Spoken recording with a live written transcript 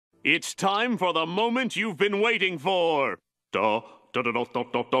It's time for the moment you've been waiting for. Da, da, da, da, da,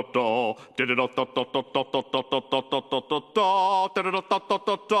 da, da, da. Da, da, da, da, da, da, da, da, da, da, da, da, da, da, da. Da, da, da, da, da,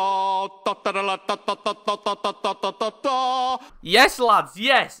 da, da. Da, da, da, da, da, da, da, da, da, da, da, da. Yes, lads,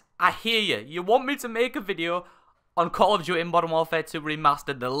 yes, I hear you. You want me to make a video on Call of Duty Modern Warfare 2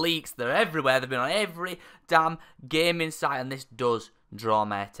 Remastered. The leaks, they're everywhere. They've been on every damn gaming site, and this does draw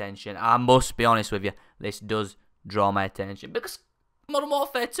my attention. I must be honest with you, this does draw my attention because Modern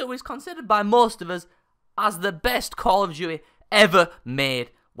Warfare 2 is considered by most of us as the best Call of Duty ever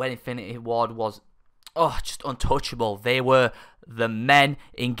made, when Infinity Ward was, just untouchable. They were the men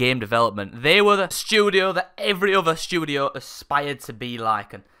in game development. They were the studio that every other studio aspired to be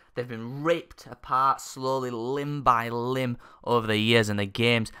like, and they've been ripped apart slowly, limb by limb, over the years, and the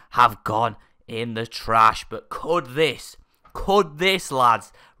games have gone in the trash. But could this,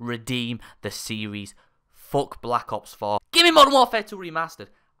 lads, redeem the series? Fuck Black Ops 4. Give me Modern Warfare 2 Remastered.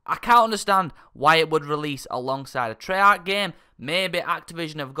 I can't understand why it would release alongside a Treyarch game. Maybe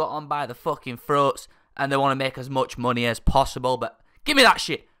Activision have got on by the fucking throats and they want to make as much money as possible, but give me that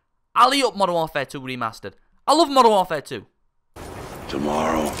shit. I'll eat up Modern Warfare 2 Remastered. I love Modern Warfare 2.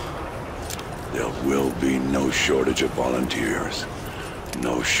 Tomorrow, there will be no shortage of volunteers,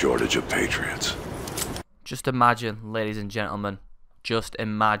 no shortage of patriots. Just imagine, ladies and gentlemen, just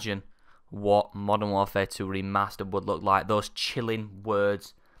imagine what Modern Warfare 2 Remastered would look like. Those chilling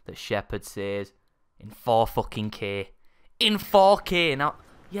words that Shepard says in 4K. In 4K. Now,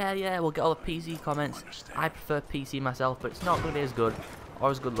 yeah, we'll get all the PC comments. I prefer PC myself, but it's not going to be as good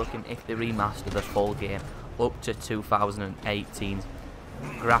or as good looking if they remaster the full game up to 2018's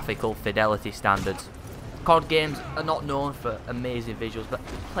graphical fidelity standards. COD games are not known for amazing visuals, but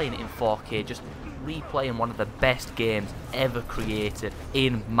playing it in 4K, just replaying one of the best games ever created,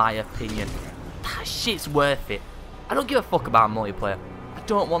 in my opinion. That shit's worth it. I don't give a fuck about multiplayer. I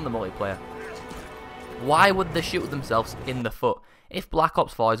don't want the multiplayer. Why would they shoot themselves in the foot? If Black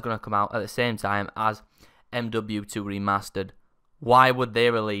Ops 4 is going to come out at the same time as MW2 Remastered, why would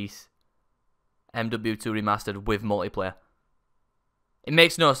they release MW2 Remastered with multiplayer? It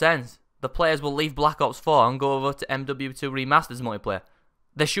makes no sense. The players will leave Black Ops 4 and go over to MW2 Remastered's multiplayer.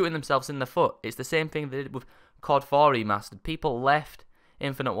 They're shooting themselves in the foot. It's the same thing they did with COD 4 Remastered. People left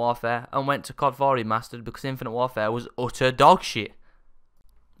Infinite Warfare and went to COD 4 Remastered because Infinite Warfare was utter dog shit.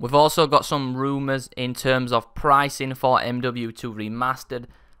 We've also got some rumours in terms of pricing for MW2 Remastered.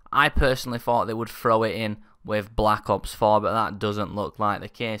 I personally thought they would throw it in with Black Ops 4, but that doesn't look like the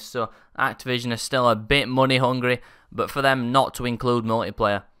case. So Activision is still a bit money hungry, but for them not to include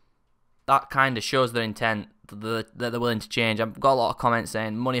multiplayer, that kind of shows their intent that they're willing to change. I've got a lot of comments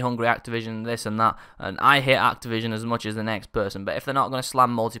saying money hungry Activision, this and that, and I hate Activision as much as the next person, but if they're not going to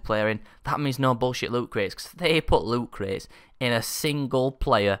slam multiplayer in, that means no bullshit loot crates, because if they put loot crates in a single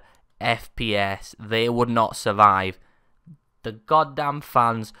player FPS, they would not survive. The goddamn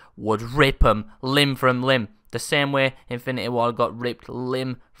fans would rip them limb from limb, the same way Infinity Ward got ripped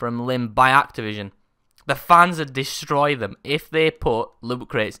limb from limb by Activision. The fans would destroy them if they put loot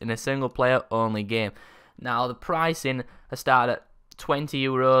crates in a single player only game. Now the pricing has started at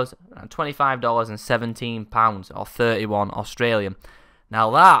 €20, around $25 and £17 or 31 Australian. Now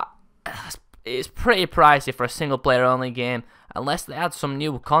that is pretty pricey for a single player only game, unless they add some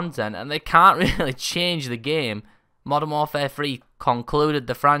new content, and they can't really change the game. Modern Warfare 3 concluded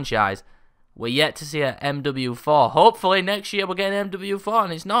the franchise. We're yet to see a MW4. Hopefully next year we're getting MW4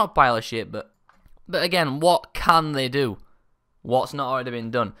 and it's not a pile of shit, but again, what can they do? What's not already been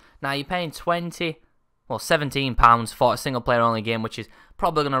done? Now you're paying £17 for a single player only game, which is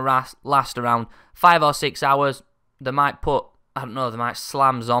probably going to last around 5 or 6 hours. They might put, I don't know, they might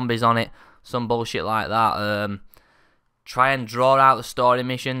slam zombies on it, some bullshit like that. Try and draw out the story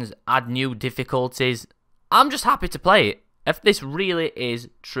missions, add new difficulties. I'm just happy to play it. If this really is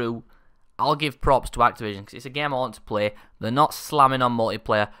true, I'll give props to Activision, because it's a game I want to play. They're not slamming on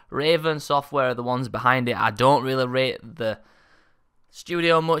multiplayer. Raven Software are the ones behind it. I don't really rate the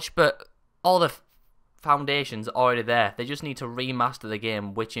studio much, but all the foundation's already there. They just need to remaster the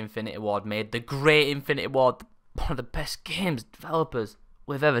game which Infinity Ward made. The great Infinity Ward, one of the best games developers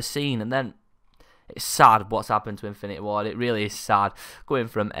we've ever seen. And then it's sad what's happened to Infinity Ward. It really is sad. Going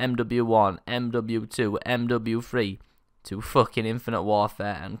from MW1, MW2, MW3 to fucking Infinite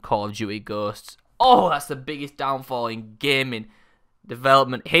Warfare and Call of Duty Ghosts. Oh, that's the biggest downfall in gaming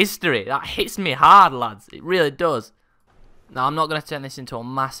development history. That hits me hard, lads. It really does. Now, I'm not going to turn this into a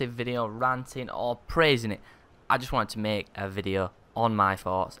massive video ranting or praising it. I just wanted to make a video on my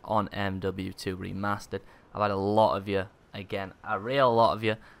thoughts on MW2 Remastered. I've had a lot of you, again, a real lot of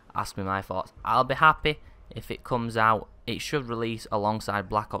you, ask me my thoughts. I'll be happy if it comes out, it should release alongside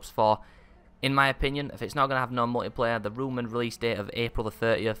Black Ops 4. In my opinion, if it's not going to have no multiplayer, the rumoured release date of April the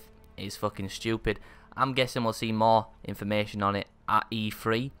 30th is fucking stupid. I'm guessing we'll see more information on it at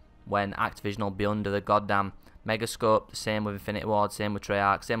E3, when Activision will be under the goddamn megascope. The same with Infinity Ward, same with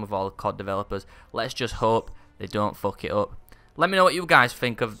Treyarch, same with all the COD developers. Let's just hope they don't fuck it up. Let me know what you guys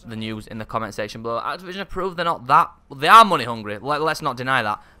think of the news in the comment section below. Activision have proved they're not that. Well, they are money hungry. Let's not deny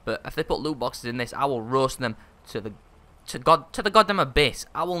that. But if they put loot boxes in this, I will roast them to the goddamn abyss.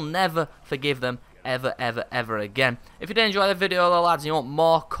 I will never forgive them ever, ever, ever again. If you did enjoy the video, though, lads, and you want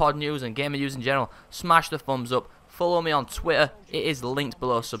more COD news and gamer news in general, smash the thumbs up. Follow me on Twitter. It is linked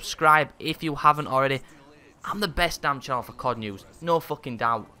below. Subscribe if you haven't already. I'm the best damn channel for COD news. No fucking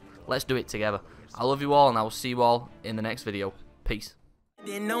doubt. Let's do it together. I love you all, and I will see you all in the next video. Peace.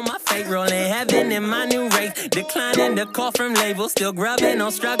 Didn't know my fate, rolling heaven in my new race. Declining the call from labels, still grubbing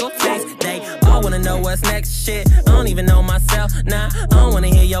on struggle face. They all wanna know what's next shit. I don't even know myself, nah, I don't wanna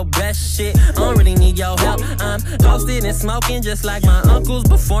hear your best shit. I don't really need your help. I'm toasted and smoking just like my uncles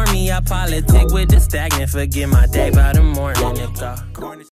before me. I politic with the stagnant, forget my day by the morning.